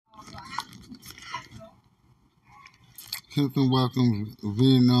Clinton welcomes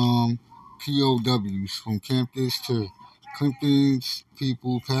Vietnam POWs from campus to Clinton's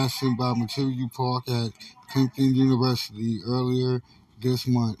people passing by Material Park at Clinton University earlier this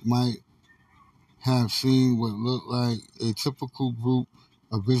month might have seen what looked like a typical group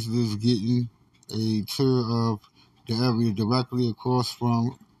of visitors getting a tour of the area directly across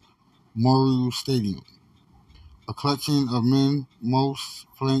from Memorial Stadium. A collection of men, most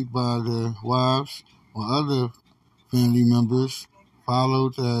flanked by their wives or other family members,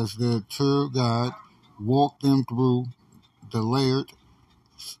 followed as the tour guide walked them through the layered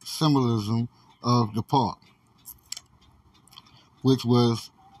symbolism of the park, which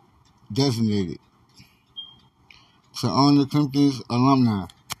was designated to honor Clemson's alumni.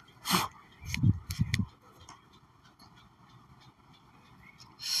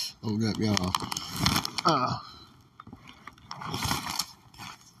 Hold up, y'all.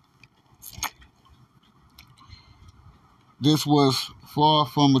 This was far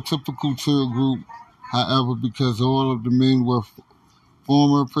from a typical tour group, however, because all of the men were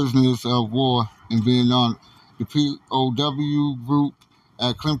former prisoners of war in Vietnam. The POW group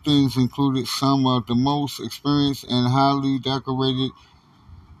at Clemson's included some of the most experienced and highly decorated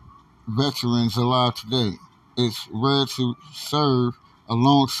veterans alive today. It's rare to serve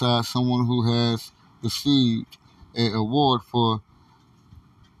alongside someone who has received an award for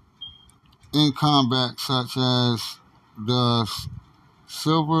in combat, such as the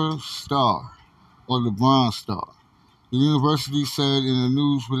Silver Star or the Bronze Star. The university said in a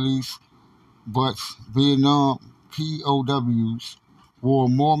news release, but Vietnam POWs wore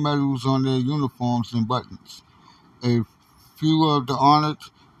more medals on their uniforms than buttons. A few of the honored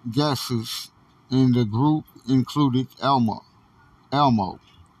guests in the group included Elmo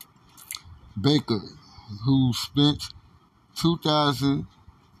Baker, who spent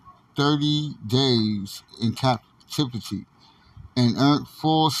 2,030 days in captivity and earned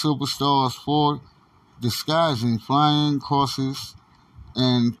 4 silver stars for disguising flying crosses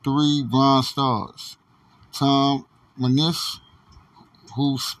and 3 bronze stars. Tom Manish,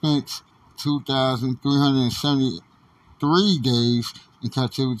 who spent 2,373 days in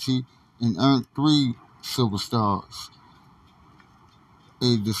captivity and earned 3 silver stars,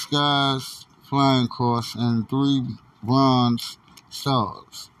 a disguised flying cross, and 3 bronze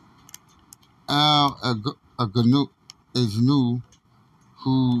stars. Al Agnew,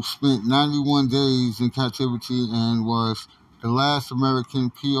 who spent 91 days in captivity and was the last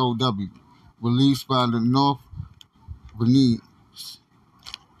American POW released by the North Vietnamese.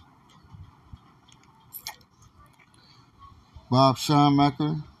 Bob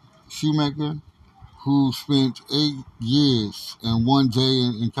Shoemaker, who spent 8 years and 1 day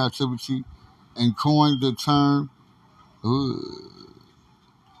in captivity and coined the term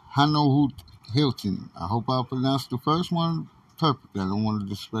Hanno Hilton. I hope I pronounced the first one perfectly. I don't want to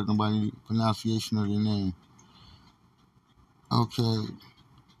disrespect nobody's pronunciation of their name. Okay.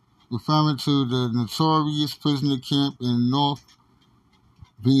 Referring to the notorious prisoner camp in North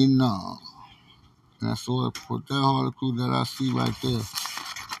Vietnam. And that's all for that article that I see right there.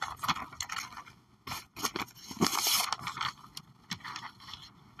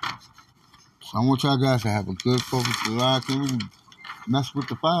 So I want y'all guys to have a good 4th of July. I can't really mess with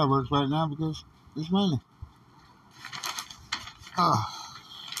the fireworks right now because it's raining.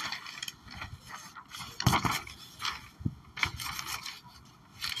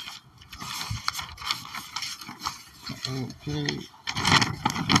 Okay.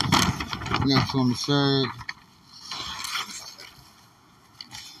 Next on the side.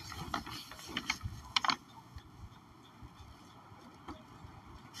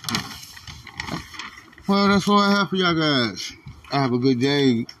 Well, that's all I have for y'all guys. Have a good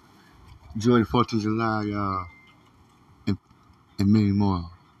day. Enjoy the 4th of July, y'all. And many more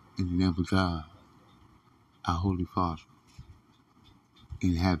in the name of God, our Holy Father,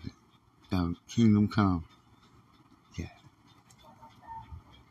 in heaven. Thy kingdom come.